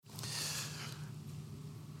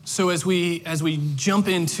So as we jump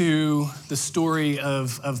into the story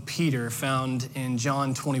of Peter found in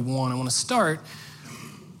John 21, I want to start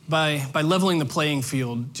by leveling the playing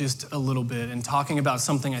field just a little bit and talking about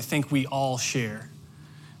something I think we all share.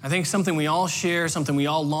 I think something we all share, something we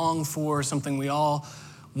all long for, something we all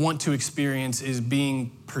want to experience is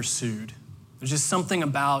being pursued. There's just something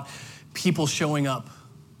about people showing up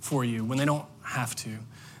for you when they don't have to.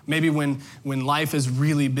 Maybe when life is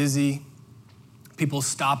really busy, people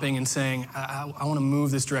stopping and saying, I want to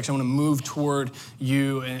move this direction. I want to move toward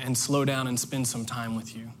you and slow down and spend some time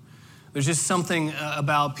with you. There's just something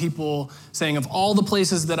about people saying, of all the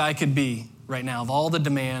places that I could be right now, of all the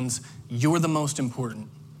demands, you're the most important.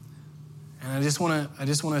 And I just want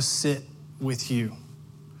to sit with you.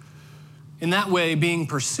 In that way, being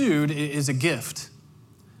pursued is a gift.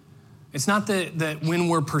 It's not that when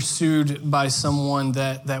we're pursued by someone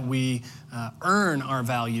that we earn our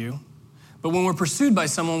value, but when we're pursued by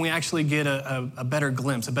someone, we actually get a better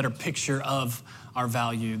glimpse, a better picture of our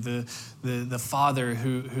value. The father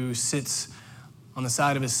who sits on the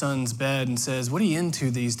side of his son's bed and says, "What are you into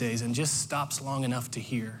these days?" and just stops long enough to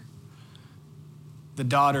hear. The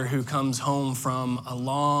daughter who comes home from a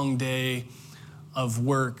long day of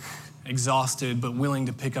work, exhausted, but willing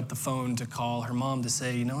to pick up the phone to call her mom to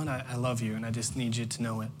say, "You know what, I love you and I just need you to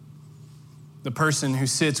know it." The person who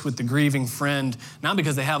sits with the grieving friend, not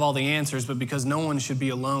because they have all the answers, but because no one should be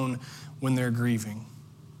alone when they're grieving.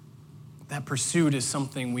 That pursuit is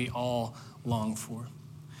something we all long for.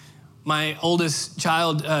 My oldest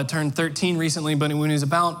child turned 13 recently, but when he was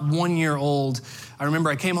about 1 year old, I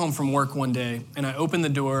remember I came home from work one day and I opened the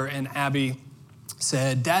door and Abby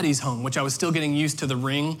said, "Daddy's home," which I was still getting used to the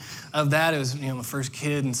ring of that. It was my first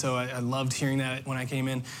kid, and so I loved hearing that when I came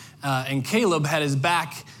in. And Caleb had his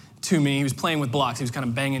back to me. He was playing with blocks. He was kind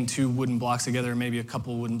of banging two wooden blocks together, maybe a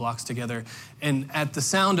couple wooden blocks together. And at the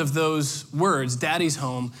sound of those words, "Daddy's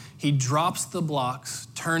home," he drops the blocks,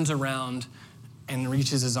 turns around, and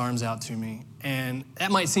reaches his arms out to me. And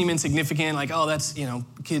that might seem insignificant, like, oh, that's,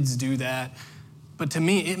 kids do that. But to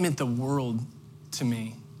me, it meant the world to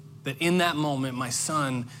me. That in that moment, my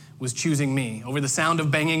son was choosing me. Over the sound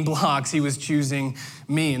of banging blocks, he was choosing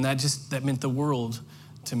me. And that meant the world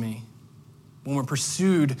to me. When we're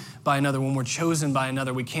pursued by another, when we're chosen by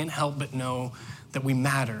another, we can't help but know that we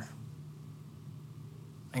matter.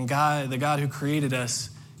 And God, the God who created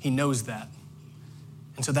us, he knows that.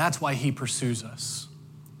 And so that's why he pursues us,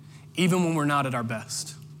 even when we're not at our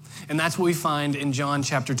best. And that's what we find in John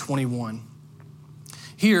chapter 21.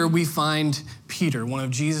 Here we find Peter, one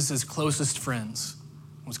of Jesus' closest friends,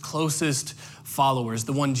 his closest followers,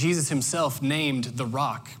 the one Jesus himself named the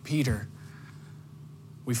rock, Peter.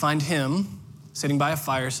 We find him sitting by a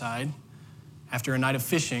fireside after a night of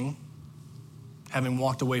fishing, having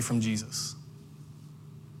walked away from Jesus.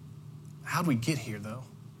 How'd we get here, though?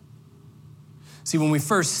 See, when we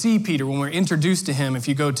first see Peter, when we're introduced to him, if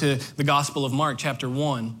you go to the Gospel of Mark, chapter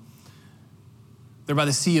 1, they're by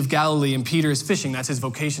the Sea of Galilee, and Peter is fishing. That's his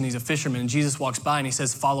vocation. He's a fisherman. And Jesus walks by, and he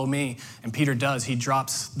says, "Follow me." And Peter does. He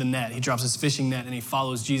drops the net. He drops his fishing net, and he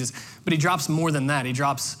follows Jesus. But he drops more than that. He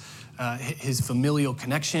drops his familial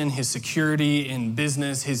connection, his security in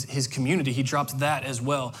business, his community. He drops that as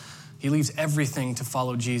well. He leaves everything to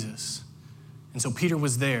follow Jesus. And so Peter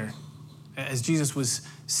was there as Jesus was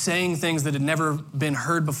saying things that had never been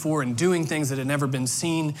heard before and doing things that had never been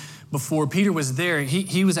seen before. Peter was there.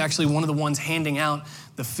 He was actually one of the ones handing out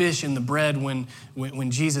the fish and the bread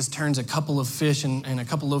when Jesus turns a couple of fish and a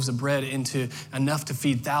couple loaves of bread into enough to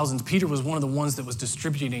feed thousands. Peter was one of the ones that was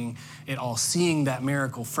distributing it all, seeing that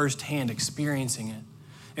miracle firsthand, experiencing it.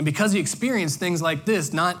 And because he experienced things like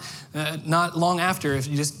this, not long after, if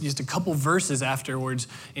you just a couple verses afterwards,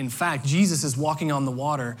 in fact, Jesus is walking on the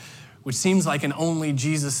water, which seems like an only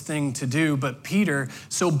Jesus thing to do. But Peter,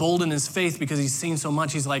 so bold in his faith because he's seen so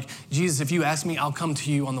much, he's like, "Jesus, if you ask me, I'll come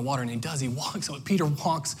to you on the water." And he does. Peter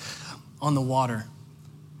walks on the water.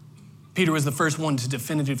 Peter was the first one to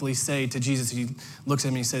definitively say to Jesus, he looks at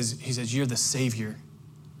him and he says, "You're the Savior.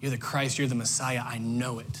 You're the Christ. You're the Messiah. I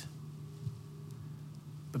know it."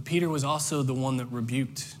 But Peter was also the one that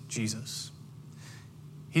rebuked Jesus.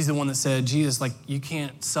 He's the one that said, "Jesus, you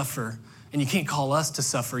can't suffer. And you can't call us to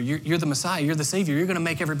suffer. You're the Messiah. You're the Savior. You're going to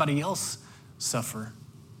make everybody else suffer."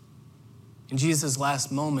 In Jesus'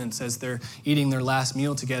 last moments, as they're eating their last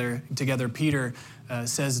meal together, Peter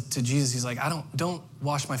says to Jesus, he's like, don't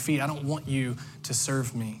wash my feet. I don't want you to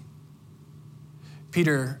serve me."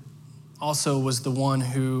 Peter also was the one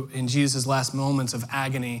who, in Jesus' last moments of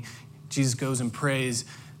agony, Jesus goes and prays.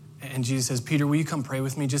 And Jesus says, "Peter, will you come pray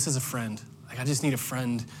with me just as a friend? I just need a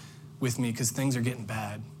friend with me because things are getting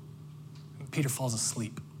bad." Peter falls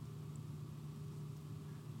asleep.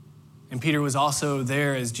 And Peter was also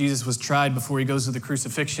there as Jesus was tried before he goes to the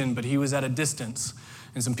crucifixion, but he was at a distance.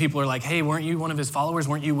 And some people are like, hey, weren't you one of his followers?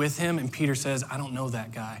 Weren't you with him? And Peter says, I don't know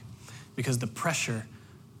that guy, because the pressure,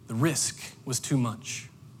 the risk was too much.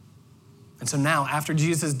 And so now, after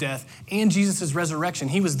Jesus' death and Jesus' resurrection,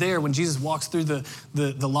 he was there when Jesus walks through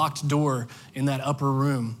the locked door in that upper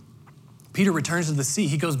room. Peter returns to the sea.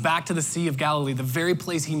 He goes back to the Sea of Galilee, the very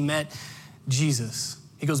place he met Jesus.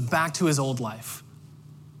 He goes back to his old life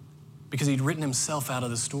because he'd written himself out of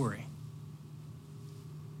the story.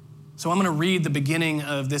 So I'm going to read the beginning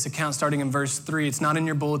of this account starting in verse 3. It's not in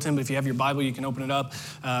your bulletin, but if you have your Bible, you can open it up,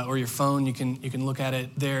 or your phone, you can look at it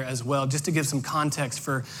there as well, just to give some context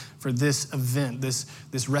for this event,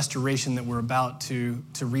 this restoration that we're about to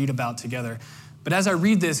read about together. But as I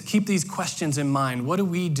read this, keep these questions in mind. What do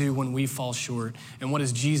we do when we fall short? And what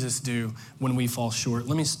does Jesus do when we fall short?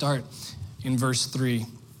 Let me start in verse 3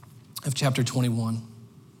 of chapter 21.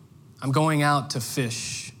 I'm going out to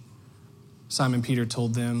fish, Simon Peter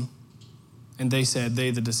told them. And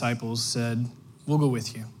the disciples said, we'll go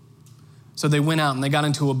with you. So they went out and they got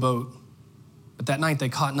into a boat. But that night they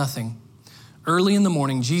caught nothing. Early in the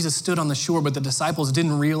morning, Jesus stood on the shore, but the disciples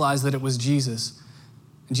didn't realize that it was Jesus.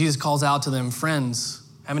 And Jesus calls out to them, friends,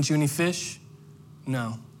 haven't you any fish?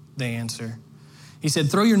 No, they answer. He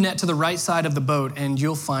said, throw your net to the right side of the boat and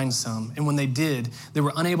you'll find some. And when they did, they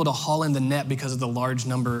were unable to haul in the net because of the large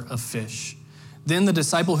number of fish. Then the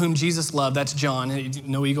disciple whom Jesus loved, that's John,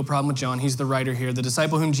 no ego problem with John, he's the writer here. The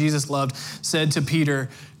disciple whom Jesus loved said to Peter,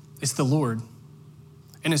 it's the Lord.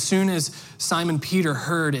 And as soon as Simon Peter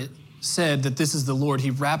heard it said that this is the Lord, he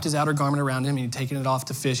wrapped his outer garment around him and he'd taken it off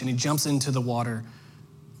to fish and he jumps into the water.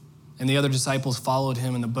 And the other disciples followed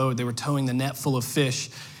him in the boat. They were towing the net full of fish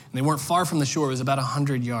and they weren't far from the shore. It was about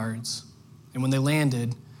 100 yards. And when they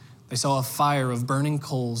landed, they saw a fire of burning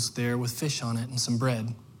coals there with fish on it and some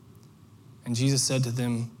bread. And Jesus said to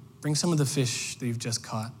them, bring some of the fish that you've just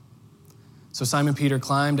caught. So Simon Peter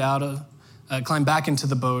climbed back into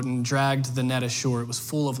the boat and dragged the net ashore. It was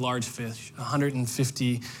full of large fish,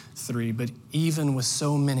 153. But even with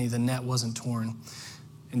so many, the net wasn't torn.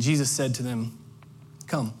 And Jesus said to them,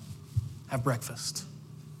 come, have breakfast.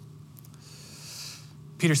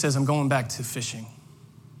 Peter says, I'm going back to fishing.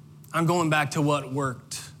 I'm going back to what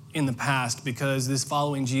worked in the past because this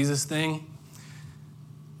following Jesus thing,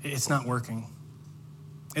 it's not working.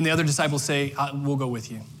 And the other disciples say, we'll go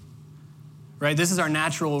with you. Right? This is our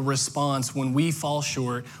natural response when we fall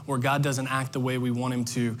short or God doesn't act the way we want him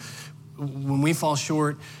to. When we fall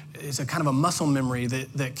short, it's a kind of a muscle memory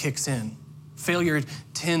that kicks in. Failure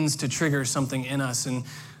tends to trigger something in us. And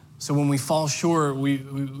so when we fall short,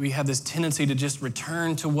 we have this tendency to just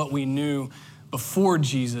return to what we knew before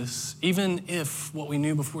Jesus, even if what we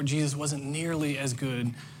knew before Jesus wasn't nearly as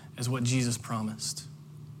good as what Jesus promised.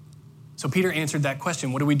 So Peter answered that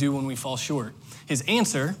question, what do we do when we fall short? His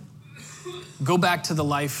answer, go back to the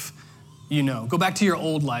life you know. Go back to your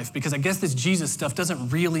old life, because I guess this Jesus stuff doesn't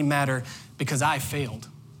really matter because I failed.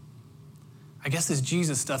 I guess this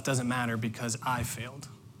Jesus stuff doesn't matter because I failed.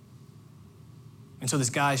 And so this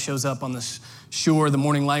guy shows up on the shore. The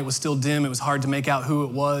morning light was still dim. It was hard to make out who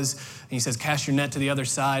it was. And he says, cast your net to the other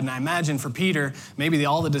side. And I imagine for Peter, maybe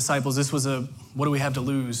all the disciples, this was a what do we have to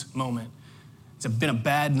lose moment. It's been a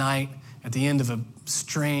bad night at the end of a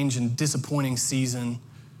strange and disappointing season.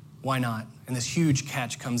 Why not? And this huge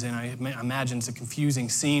catch comes in. I imagine it's a confusing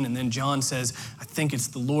scene. And then John says, I think it's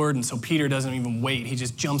the Lord. And so Peter doesn't even wait. He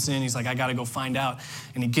just jumps in. He's like, I got to go find out.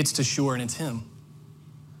 And he gets to shore and it's him.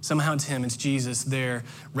 Somehow it's him. It's Jesus there,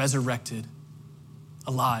 resurrected,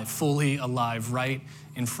 alive, fully alive, right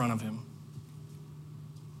in front of him.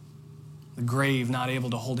 The grave not able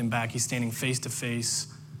to hold him back. He's standing face to face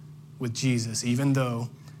with Jesus, even though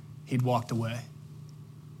he'd walked away.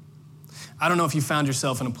 I don't know if you found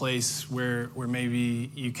yourself in a place where maybe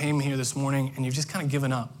you came here this morning and you've just kind of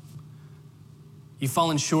given up. You've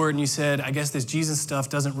fallen short and you said, I guess this Jesus stuff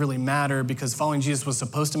doesn't really matter because following Jesus was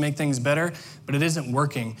supposed to make things better, but it isn't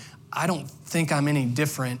working. I don't think I'm any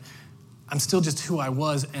different. I'm still just who I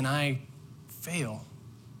was and I fail.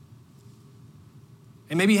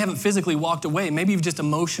 And maybe you haven't physically walked away. Maybe you've just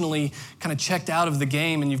emotionally kind of checked out of the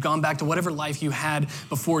game and you've gone back to whatever life you had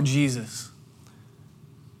before Jesus.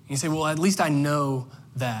 And you say, well, at least I know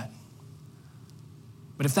that.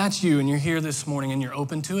 But if that's you and you're here this morning and you're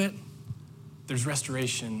open to it, there's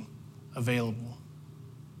restoration available.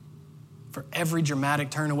 For every dramatic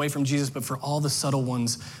turn away from Jesus, but for all the subtle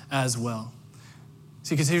ones as well.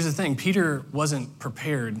 See, because here's the thing, Peter wasn't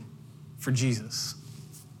prepared for Jesus.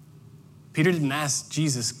 Peter didn't ask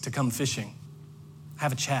Jesus to come fishing,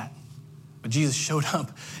 have a chat, but Jesus showed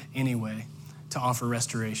up anyway to offer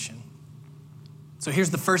restoration. So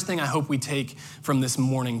here's the first thing I hope we take from this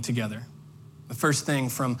morning together. The first thing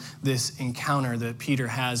from this encounter that Peter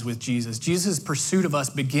has with Jesus. Jesus' pursuit of us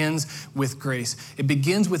begins with grace. It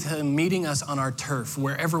begins with him meeting us on our turf,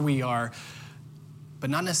 wherever we are,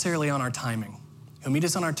 but not necessarily on our timing. He'll meet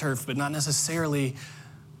us on our turf, but not necessarily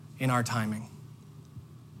in our timing.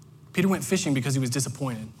 Peter went fishing because he was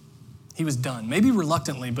disappointed. He was done, maybe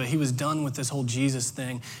reluctantly, but he was done with this whole Jesus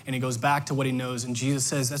thing, and he goes back to what he knows, and Jesus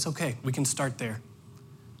says, that's okay, we can start there.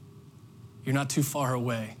 You're not too far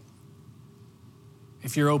away.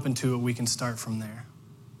 If you're open to it, we can start from there.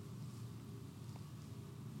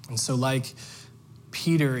 And so like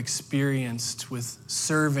Peter experienced with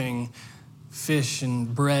serving fish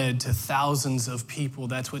and bread to thousands of people,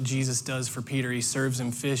 that's what Jesus does for Peter. He serves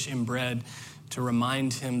him fish and bread to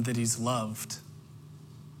remind him that he's loved.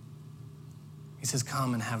 He says,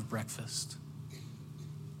 come and have breakfast.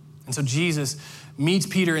 And so Jesus meets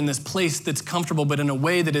Peter in this place that's comfortable, but in a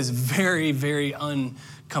way that is very, very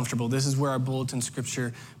uncomfortable. This is where our bulletin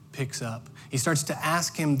scripture picks up. He starts to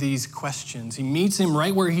ask him these questions. He meets him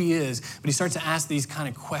right where he is, but he starts to ask these kind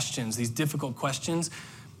of questions, these difficult questions,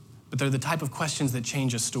 but they're the type of questions that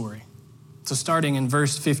change a story. So starting in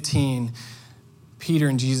verse 15, Peter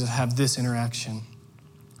and Jesus have this interaction.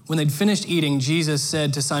 When they'd finished eating, Jesus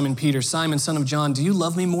said to Simon Peter, Simon, son of John, do you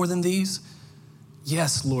love me more than these?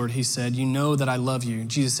 Yes, Lord, he said, you know that I love you.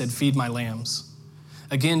 Jesus said, feed my lambs.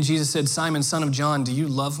 Again, Jesus said, Simon, son of John, do you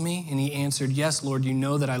love me? And he answered, yes, Lord, you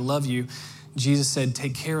know that I love you. Jesus said,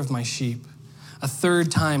 take care of my sheep. A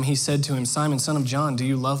third time he said to him, Simon, son of John, do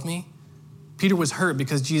you love me? Peter was hurt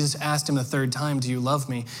because Jesus asked him the third time, do you love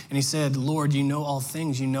me? And he said, Lord, you know all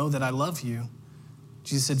things. You know that I love you.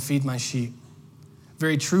 Jesus said, feed my sheep.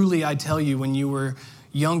 Very truly, I tell you, when you were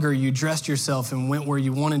younger, you dressed yourself and went where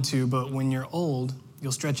you wanted to, but when you're old,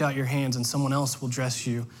 you'll stretch out your hands and someone else will dress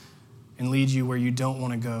you and lead you where you don't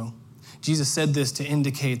want to go. Jesus said this to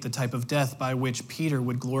indicate the type of death by which Peter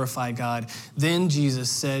would glorify God. Then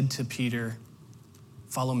Jesus said to Peter,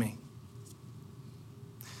 follow me.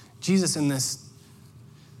 Jesus in this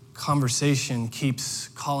conversation keeps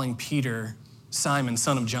calling Peter Simon,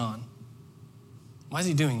 son of John. Why is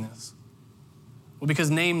he doing this? Well,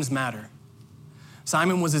 because names matter.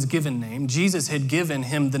 Simon was his given name. Jesus had given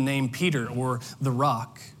him the name Peter, or the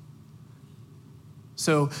rock.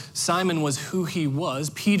 So Simon was who he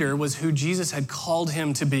was. Peter was who Jesus had called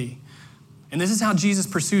him to be. And this is how Jesus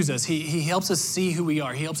pursues us. He helps us see who we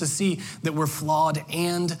are. He helps us see that we're flawed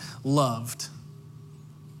and loved.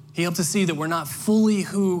 He helps us see that we're not fully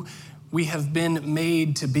who we have been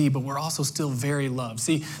made to be, but we're also still very loved.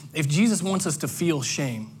 See, if Jesus wants us to feel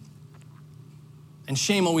shame, and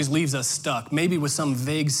shame always leaves us stuck, maybe with some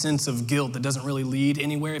vague sense of guilt that doesn't really lead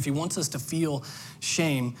anywhere. If he wants us to feel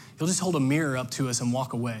shame, he'll just hold a mirror up to us and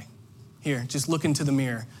walk away. Here, just look into the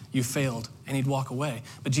mirror. You failed, and he'd walk away.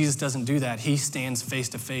 But Jesus doesn't do that. He stands face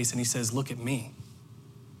to face and he says, look at me.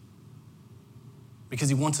 Because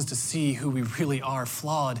he wants us to see who we really are,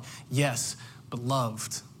 flawed, yes, but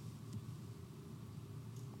loved.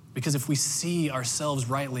 Because if we see ourselves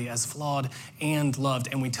rightly as flawed and loved,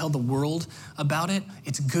 and we tell the world about it,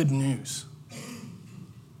 it's good news.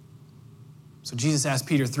 So Jesus asked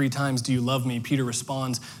Peter 3 times, do you love me? Peter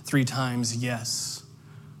responds 3 times, yes.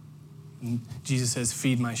 And Jesus says,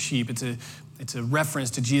 feed my sheep. It's a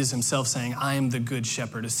reference to Jesus himself saying, I am the good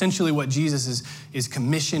shepherd. Essentially what Jesus is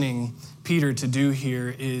commissioning Peter to do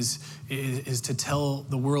here is to tell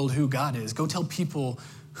the world who God is. Go tell people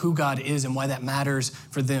who God is and why that matters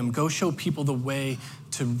for them. Go show people the way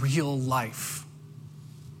to real life.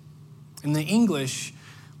 In the English,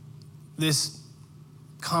 this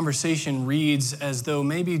conversation reads as though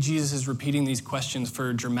maybe Jesus is repeating these questions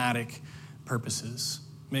for dramatic purposes.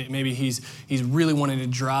 Maybe he's really wanting to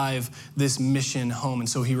drive this mission home, and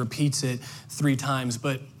so he repeats it 3 times.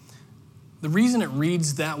 But the reason it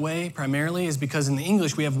reads that way primarily is because in the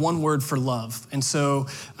English, we have one word for love. And so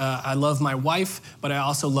I love my wife, but I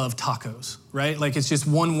also love tacos, right? Like it's just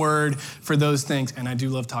one word for those things. And I do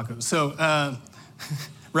love tacos. So,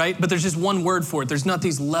 right? But there's just one word for it. There's not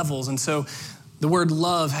these levels. And so the word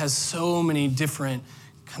love has so many different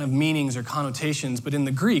kind of meanings or connotations. But in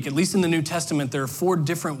the Greek, at least in the New Testament, there are 4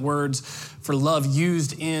 different words for love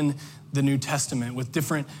used in the New Testament with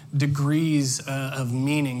different degrees of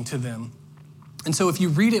meaning to them. And so if you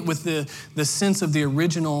read it with the sense of the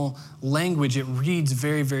original language, it reads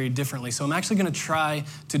very, very differently. So I'm actually going to try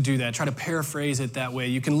to do that, try to paraphrase it that way.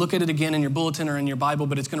 You can look at it again in your bulletin or in your Bible,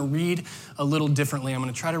 but it's going to read a little differently. I'm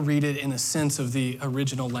going to try to read it in the sense of the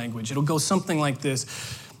original language. It'll go something like this.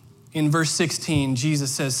 In verse 16, Jesus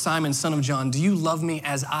says, Simon, son of John, do you love me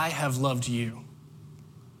as I have loved you?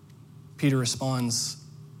 Peter responds,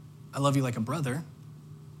 I love you like a brother.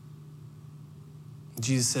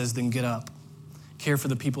 Jesus says, then get up. Care for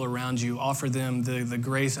the people around you. Offer them the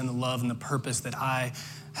grace and the love and the purpose that I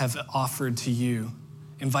have offered to you.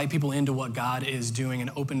 Invite people into what God is doing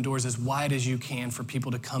and open doors as wide as you can for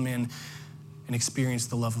people to come in and experience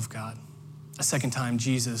the love of God. A second time,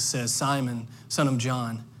 Jesus says, Simon, son of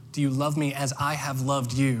John, do you love me as I have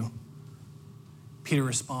loved you? Peter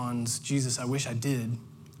responds, Jesus, I wish I did,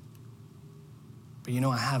 but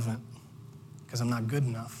I haven't because I'm not good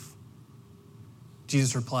enough.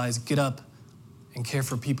 Jesus replies, get up and care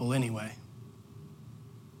for people anyway.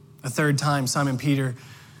 A third time, Simon Peter,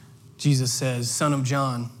 Jesus says, son of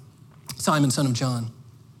John, Simon, son of John,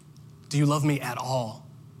 do you love me at all?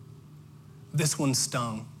 This one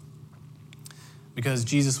stung because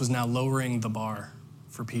Jesus was now lowering the bar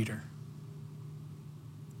for Peter.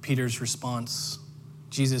 Peter's response,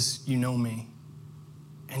 Jesus, you know me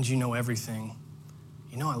and you know everything.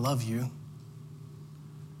 You know I love you.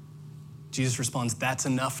 Jesus responds, that's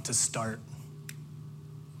enough to start.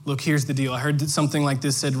 Look, here's the deal. I heard something like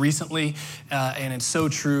this said recently, and it's so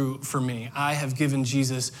true for me. I have given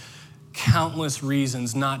Jesus countless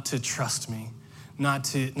reasons not to trust me, not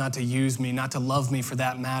to use me, not to love me for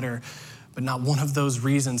that matter, but not one of those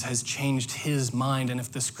reasons has changed his mind. And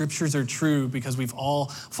if the scriptures are true, because we've all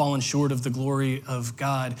fallen short of the glory of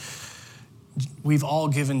God, we've all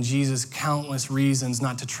given Jesus countless reasons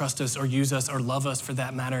not to trust us or use us or love us for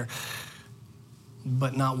that matter,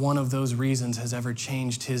 but not one of those reasons has ever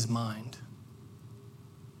changed his mind.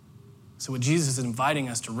 So what Jesus is inviting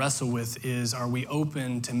us to wrestle with is, are we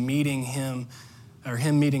open to meeting him or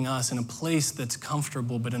him meeting us in a place that's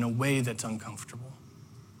comfortable, but in a way that's uncomfortable?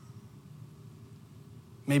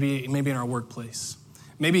 Maybe in our workplace.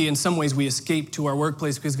 Maybe in some ways we escape to our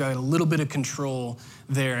workplace because we've got a little bit of control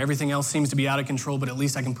there. Everything else seems to be out of control, but at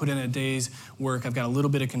least I can put in a day's work. I've got a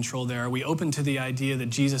little bit of control there. Are we open to the idea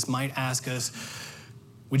that Jesus might ask us,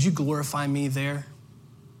 would you glorify me there?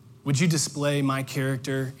 Would you display my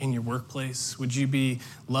character in your workplace? Would you be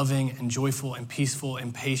loving and joyful and peaceful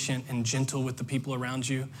and patient and gentle with the people around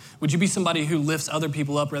you? Would you be somebody who lifts other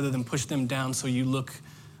people up rather than push them down so you look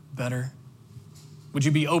better? Would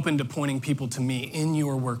you be open to pointing people to me in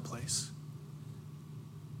your workplace?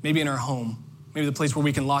 Maybe in our home, maybe the place where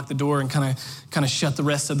we can lock the door and kind of shut the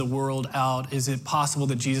rest of the world out. Is it possible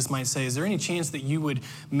that Jesus might say, is there any chance that you would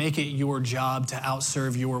make it your job to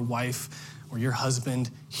outserve your wife or your husband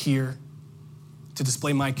here, to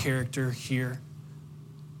display my character here?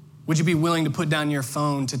 Would you be willing to put down your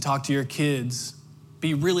phone to talk to your kids?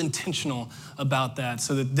 Be real intentional about that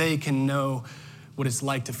so that they can know what it's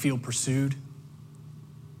like to feel pursued.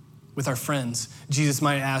 With our friends, Jesus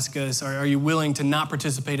might ask us, are you willing to not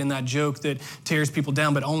participate in that joke that tears people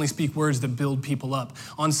down, but only speak words that build people up?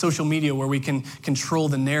 On social media, where we can control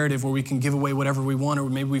the narrative, where we can give away whatever we want, or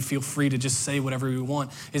maybe we feel free to just say whatever we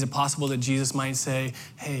want, is it possible that Jesus might say,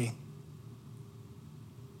 hey,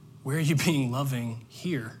 where are you being loving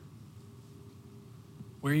here?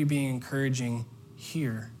 Where are you being encouraging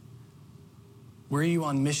here? Where are you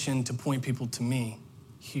on mission to point people to me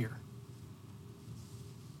here?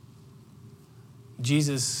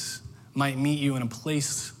 Jesus might meet you in a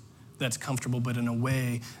place that's comfortable, but in a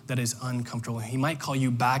way that is uncomfortable. He might call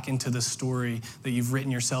you back into the story that you've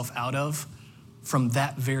written yourself out of from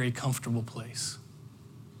that very comfortable place.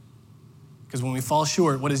 Because when we fall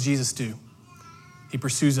short, what does Jesus do? He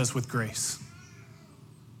pursues us with grace,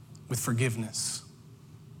 with forgiveness.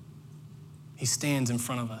 He stands in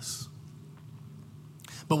front of us.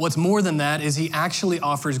 But what's more than that is he actually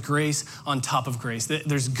offers grace on top of grace.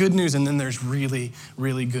 There's good news and then there's really,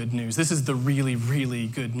 really good news. This is the really, really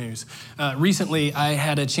good news. Recently, I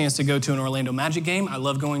had a chance to go to an Orlando Magic game. I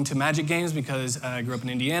love going to Magic games because I grew up in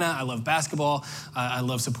Indiana. I love basketball. I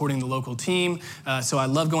love supporting the local team. So I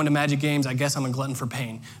love going to Magic games. I guess I'm a glutton for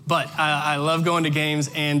pain. But I love going to games.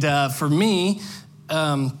 And for me,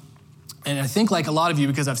 and I think like a lot of you,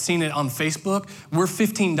 because I've seen it on Facebook, we're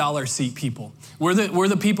 $15 seat people. We're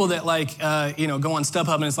the people that go on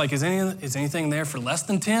StubHub and it's like, is anything there for less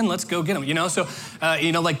than 10? Let's go get them. So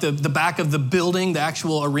like the back of the building, the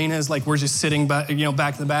actual arena is like we're just sitting back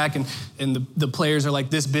to the back, and the players are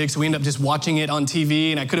like this big, so we end up just watching it on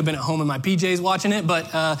TV. And I could have been at home in my PJs watching it,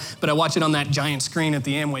 but I watch it on that giant screen at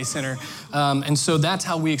the Amway Center. And so that's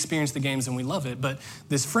how we experience the games, and we love it. But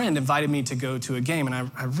this friend invited me to go to a game,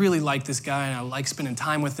 and I really like this guy, and I like spending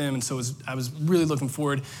time with him, and so I was really looking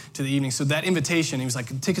forward to the evening. So that invitation, he was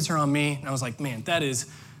like, tickets are on me. And I was like, man, that is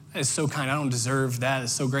so kind. I don't deserve that.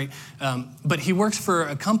 It's so great. But he works for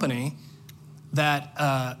a company that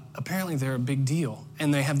apparently they're a big deal.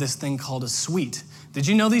 And they have this thing called a suite. Did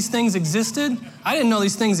you know these things existed? I didn't know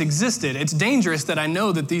these things existed. It's dangerous that I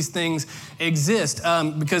know that these things exist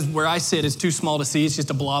because where I sit, it's too small to see. It's just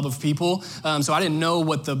a blob of people. So I didn't know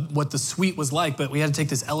what the suite was like, but we had to take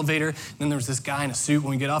this elevator. And then there was this guy in a suit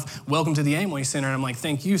when we get off. Welcome to the Amway Center. And I'm like,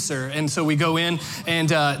 thank you, sir. And so we go in, and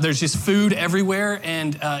there's just food everywhere,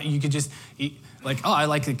 and you could just eat. Like, oh, I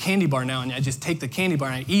like the candy bar now, and I just take the candy bar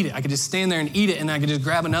and I eat it. I could just stand there and eat it, and I could just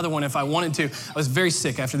grab another one if I wanted to. I was very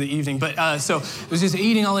sick after the evening, but so it was just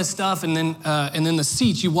eating all this stuff, and then the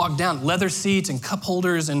seats, you walk down, leather seats and cup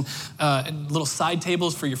holders and little side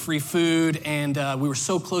tables for your free food, and we were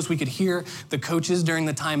so close we could hear the coaches during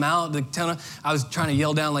the timeout. I was trying to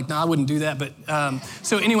yell down like, no, I wouldn't do that, but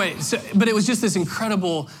so anyway, but it was just this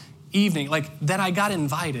incredible evening. Like, that I got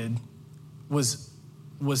invited was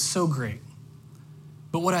so great.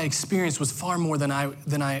 But what I experienced was far more than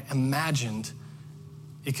I imagined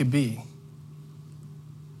it could be.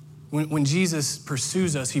 When Jesus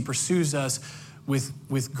pursues us, he pursues us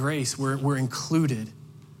with grace. We're included.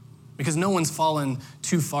 Because no one's fallen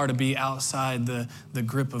too far to be outside the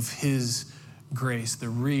grip of his grace, the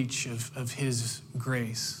reach of his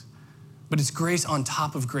grace. But it's grace on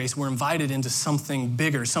top of grace. We're invited into something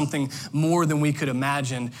bigger, something more than we could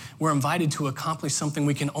imagine. We're invited to accomplish something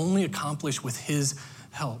we can only accomplish with his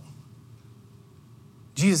help.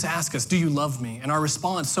 Jesus asks us, do you love me? And our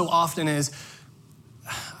response so often is,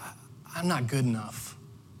 I'm not good enough.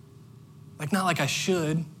 Like, not like I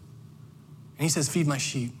should. And he says, feed my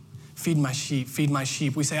sheep, feed my sheep, feed my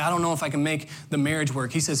sheep. We say, I don't know if I can make the marriage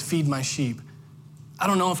work. He says, feed my sheep. I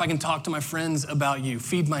don't know if I can talk to my friends about you.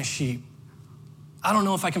 Feed my sheep. I don't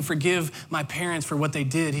know if I can forgive my parents for what they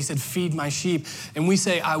did. He said, feed my sheep. And we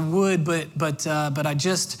say, I would, but I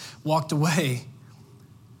just walked away.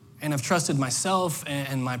 And I've trusted myself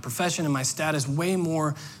and my profession and my status way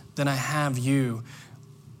more than I have you.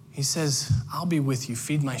 He says, I'll be with you.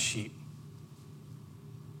 Feed my sheep.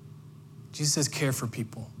 Jesus says, care for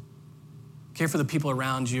people. Care for the people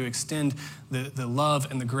around you. Extend the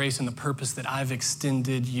love and the grace and the purpose that I've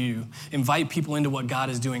extended you. Invite people into what God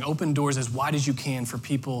is doing. Open doors as wide as you can for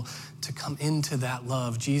people to come into that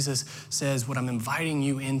love. Jesus says, what I'm inviting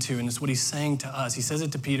you into, and it's what he's saying to us. He says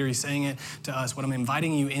it to Peter. He's saying it to us. What I'm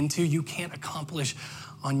inviting you into, you can't accomplish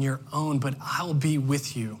on your own, but I'll be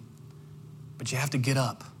with you. But you have to get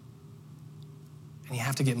up, and you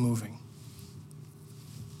have to get moving.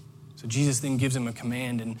 So Jesus then gives him a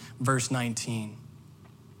command in verse 19.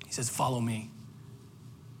 He says, follow me.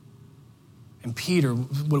 And Peter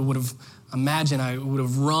would have imagined, I would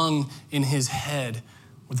have rung in his head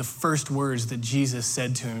with the first words that Jesus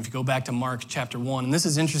said to him. If you go back to Mark chapter 1, and this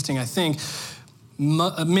is interesting, I think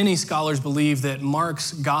many scholars believe that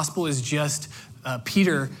Mark's gospel is just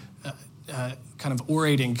Peter kind of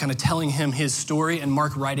orating, kind of telling him his story, and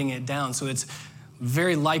Mark writing it down. So it's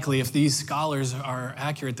very likely, if these scholars are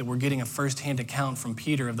accurate, that we're getting a firsthand account from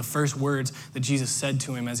Peter of the first words that Jesus said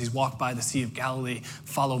to him as he's walked by the Sea of Galilee,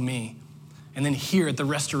 follow me. And then here at the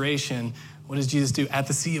restoration, what does Jesus do? At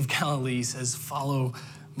the Sea of Galilee, he says, follow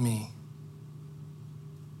me.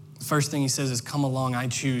 The first thing he says is, come along, I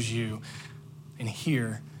choose you. And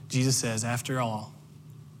here, Jesus says, after all,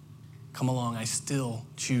 come along, I still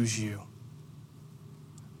choose you.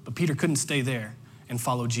 But Peter couldn't stay there and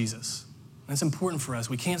follow Jesus. That's important for us.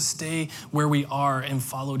 We can't stay where we are and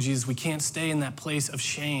follow Jesus. We can't stay in that place of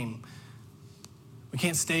shame. We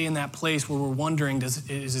can't stay in that place where we're wondering, is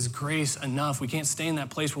his grace enough? We can't stay in that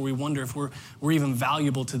place where we wonder if we're even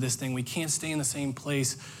valuable to this thing. We can't stay in the same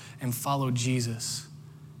place and follow Jesus.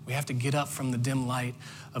 We have to get up from the dim light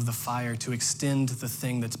of the fire to extend the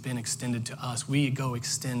thing that's been extended to us. We go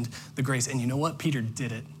extend the grace. And you know what? Peter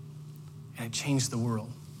did it, and it changed the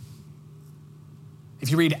world. If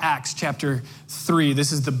you read Acts chapter 3,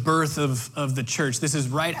 this is the birth of the church. This is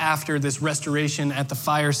right after this restoration at the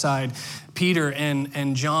fireside. Peter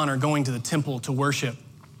and John are going to the temple to worship,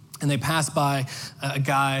 and they pass by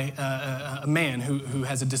a man who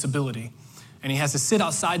has a disability. And he has to sit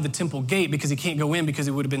outside the temple gate because he can't go in because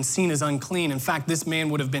it would have been seen as unclean. In fact, this man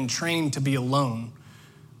would have been trained to be alone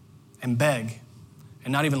and beg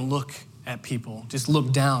and not even look at people, just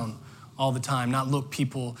look down all the time, not look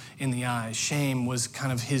people in the eyes. Shame was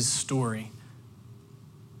kind of his story.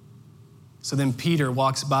 So then Peter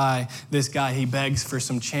walks by this guy, he begs for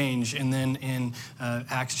some change. And then in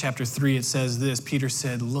Acts chapter 3, it says this, Peter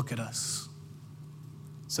said, look at us.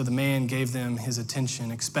 So the man gave them his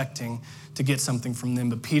attention, expecting to get something from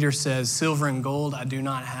them. But Peter says, silver and gold I do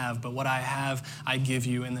not have, but what I have I give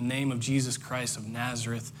you. In the name of Jesus Christ of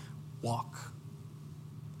Nazareth, walk.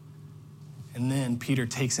 And then Peter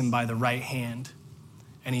takes him by the right hand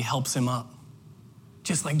and he helps him up,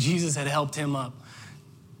 just like Jesus had helped him up.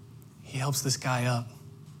 he helps this guy up.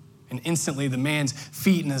 And instantly the man's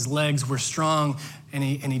feet and his legs were strong, and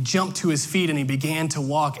he jumped to his feet and he began to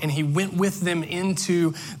walk, and he went with them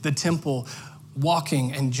into the temple,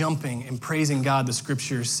 walking and jumping and praising God, the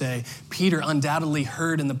scriptures say. Peter undoubtedly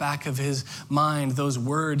heard in the back of his mind those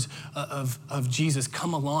words of Jesus,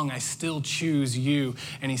 "Come along, I still choose you."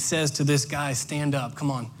 And he says to this guy, "Stand up, come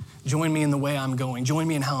on. Join me in the way I'm going. Join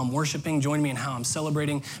me in how I'm worshiping. Join me in how I'm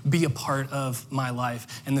celebrating. Be a part of my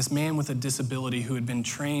life." And this man with a disability who had been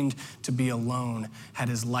trained to be alone had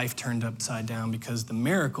his life turned upside down, because the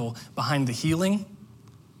miracle behind the healing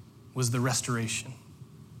was the restoration.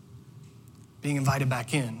 Being invited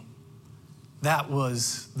back in. That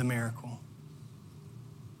was the miracle.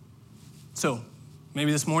 So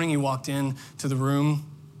maybe this morning you walked in to the room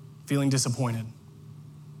feeling disappointed.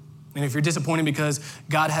 And if you're disappointed because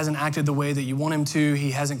God hasn't acted the way that you want him to,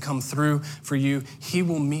 he hasn't come through for you, he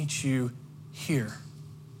will meet you here.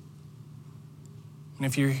 And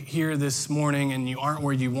if you're here this morning and you aren't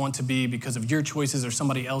where you want to be because of your choices or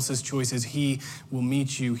somebody else's choices, he will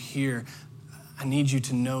meet you here. I need you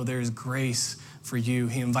to know there is grace for you.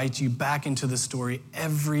 He invites you back into the story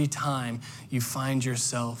every time you find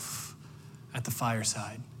yourself at the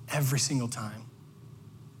fireside, every single time.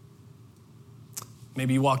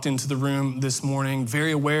 Maybe you walked into the room this morning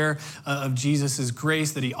very aware of Jesus'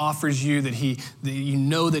 grace that he offers you, that you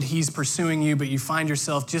know that he's pursuing you, but you find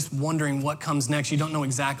yourself just wondering what comes next. You don't know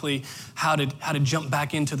exactly how to jump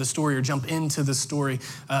back into the story or jump into the story.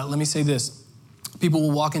 Let me say this. People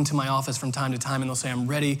will walk into my office from time to time and they'll say, "I'm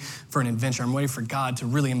ready for an adventure. I'm ready for God to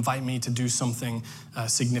really invite me to do something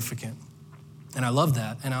significant." And I love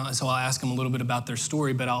that. And so I'll ask them a little bit about their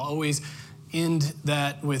story, but I'll always end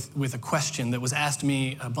that with a question that was asked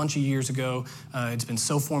me a bunch of years ago. It's been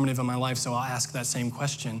so formative in my life, so I'll ask that same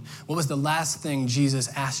question. What was the last thing Jesus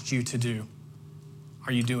asked you to do?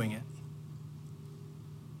 Are you doing it?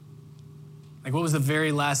 Like, what was the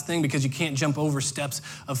very last thing? Because you can't jump over steps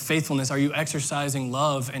of faithfulness. Are you exercising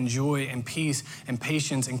love and joy and peace and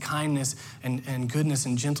patience and kindness and goodness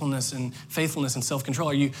and gentleness and faithfulness and self-control?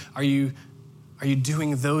 Are you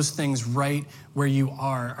doing those things right where you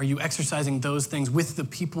are? Are you exercising those things with the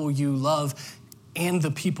people you love and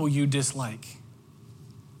the people you dislike?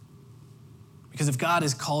 Because if God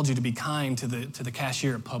has called you to be kind to the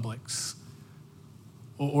cashier at Publix,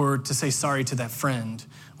 or to say sorry to that friend,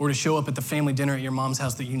 or to show up at the family dinner at your mom's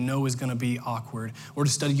house that you know is going to be awkward, or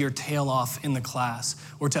to study your tail off in the class,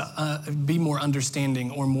 or to be more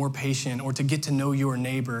understanding or more patient, or to get to know your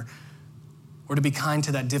neighbor, or to be kind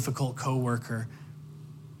to that difficult coworker,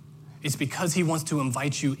 it's because he wants to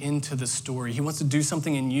invite you into the story. He wants to do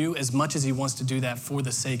something in you as much as he wants to do that for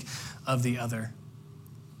the sake of the other.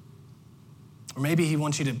 Or maybe he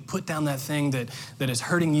wants you to put down that thing that is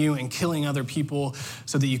hurting you and killing other people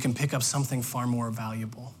so that you can pick up something far more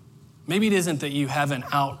valuable. Maybe it isn't that you haven't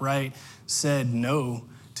outright said no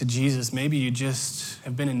to Jesus. Maybe you just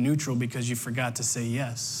have been in neutral because you forgot to say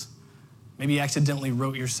yes. Maybe you accidentally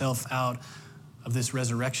wrote yourself out of this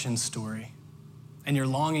resurrection story, and you're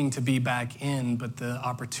longing to be back in, but the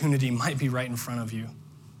opportunity might be right in front of you.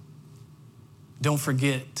 Don't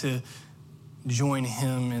forget to join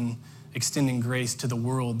him in extending grace to the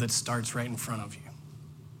world that starts right in front of you.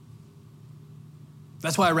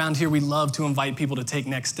 That's why around here we love to invite people to take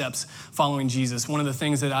next steps following Jesus. One of the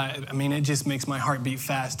things that it just makes my heart beat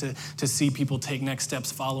fast to see people take next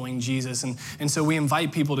steps following Jesus. And so we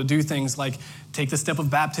invite people to do things like take the step of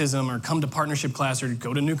baptism, or come to partnership class, or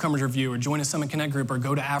go to Newcomers Review, or join a Summit Connect group, or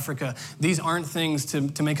go to Africa. These aren't things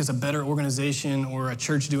to make us a better organization or a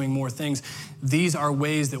church doing more things. These are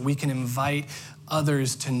ways that we can invite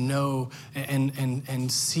others to know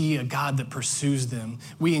and see a God that pursues them.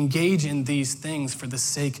 We engage in these things for the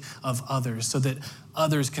sake of others, so that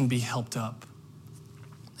others can be helped up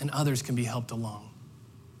and others can be helped along.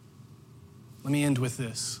 Let me end with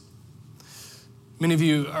this. Many of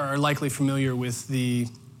you are likely familiar with the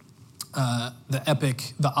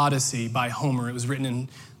epic, The Odyssey by Homer. It was written in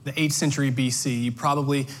the 8th century BC. You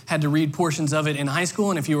probably had to read portions of it in high school,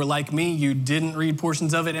 and if you were like me, you didn't read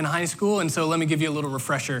portions of it in high school, and so let me give you a little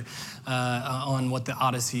refresher on what the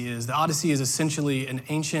Odyssey is. The Odyssey is essentially an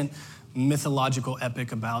ancient mythological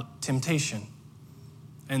epic about temptation,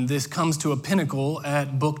 and this comes to a pinnacle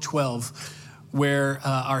at book 12, where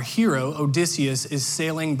our hero, Odysseus, is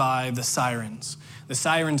sailing by the sirens. The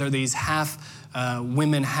sirens are these half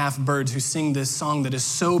women, half birds, who sing this song that is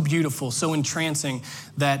so beautiful, so entrancing,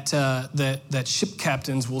 that ship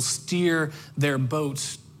captains will steer their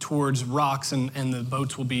boats towards rocks, and the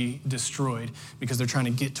boats will be destroyed because they're trying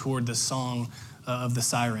to get toward the song of the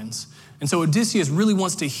sirens. And so Odysseus really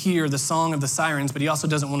wants to hear the song of the sirens, but he also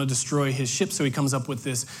doesn't want to destroy his ship, so he comes up with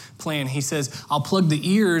this plan. He says, I'll plug the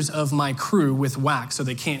ears of my crew with wax so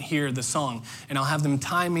they can't hear the song, and I'll have them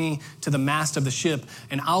tie me to the mast of the ship,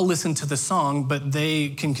 and I'll listen to the song, but they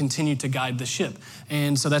can continue to guide the ship.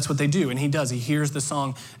 And so that's what they do, and he does. He hears the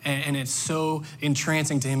song, and it's so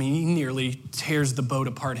entrancing to him, he nearly tears the boat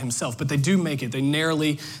apart himself. But they do make it. They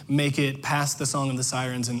narrowly make it past the song of the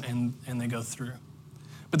sirens, and they go through.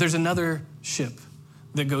 But there's another ship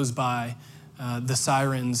that goes by the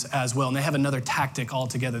sirens as well, and they have another tactic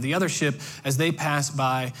altogether. The other ship, as they pass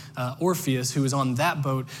by Orpheus, who is on that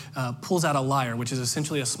boat, pulls out a lyre, which is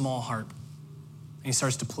essentially a small harp, and he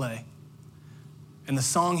starts to play. And the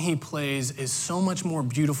song he plays is so much more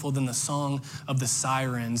beautiful than the song of the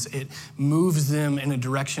sirens. It moves them in a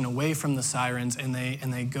direction away from the sirens, and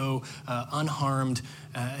they go unharmed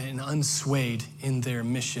and unswayed in their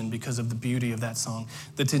mission because of the beauty of that song.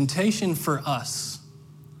 The temptation for us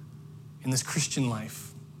in this Christian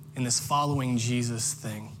life, in this following Jesus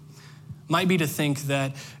thing, might be to think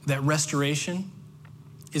that restoration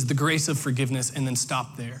is the grace of forgiveness and then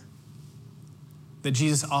stop there. That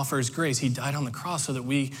Jesus offers grace. He died on the cross so that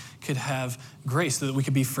we could have grace, so that we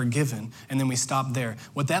could be forgiven, and then we stop there.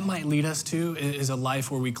 What that might lead us to is a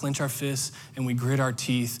life where we clench our fists and we grit our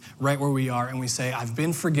teeth right where we are, and we say, I've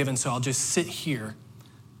been forgiven, so I'll just sit here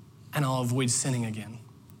and I'll avoid sinning again.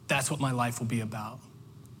 That's what my life will be about.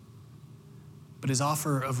 But his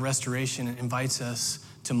offer of restoration invites us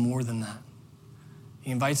to more than that.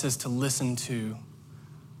 He invites us to listen to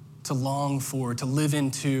long for, to live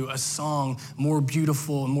into a song more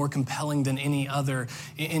beautiful and more compelling than any other,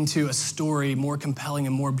 into a story more compelling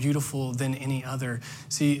and more beautiful than any other.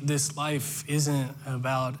 See, this life isn't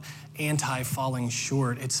about anti-falling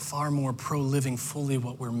short. It's far more pro-living fully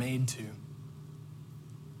what we're made to.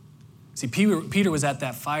 See, Peter was at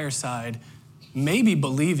that fireside, maybe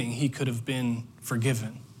believing he could have been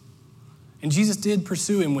forgiven. And Jesus did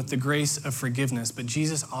pursue him with the grace of forgiveness, but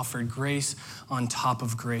Jesus offered grace on top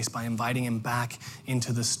of grace by inviting him back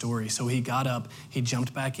into the story. So he got up, he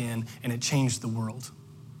jumped back in, and it changed the world.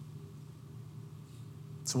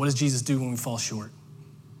 So what does Jesus do when we fall short?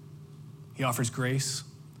 He offers grace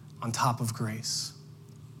on top of grace.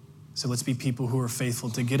 So let's be people who are faithful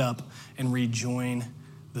to get up and rejoin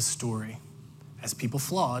the story as people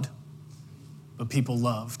flawed, but people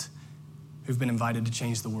loved, who've been invited to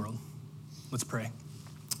change the world. Let's pray.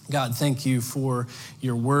 God, thank you for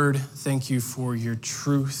your word. Thank you for your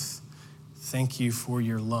truth. Thank you for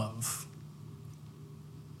your love.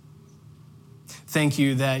 Thank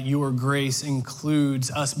you that your grace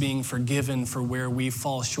includes us being forgiven for where we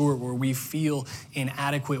fall short, where we feel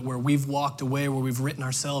inadequate, where we've walked away, where we've written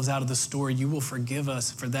ourselves out of the story. You will forgive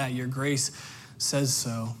us for that. Your grace says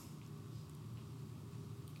so.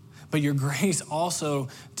 But your grace also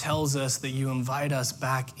tells us that you invite us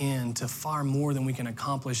back in to far more than we can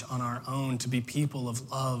accomplish on our own, to be people of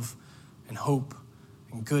love and hope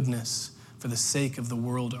and goodness for the sake of the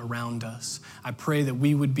world around us. I pray that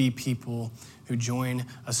we would be people who join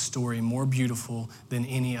a story more beautiful than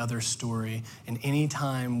any other story. And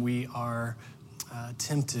anytime we are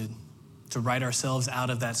tempted to write ourselves out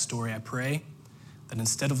of that story, I pray that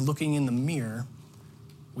instead of looking in the mirror,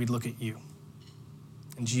 we'd look at you.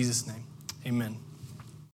 In Jesus' name, amen.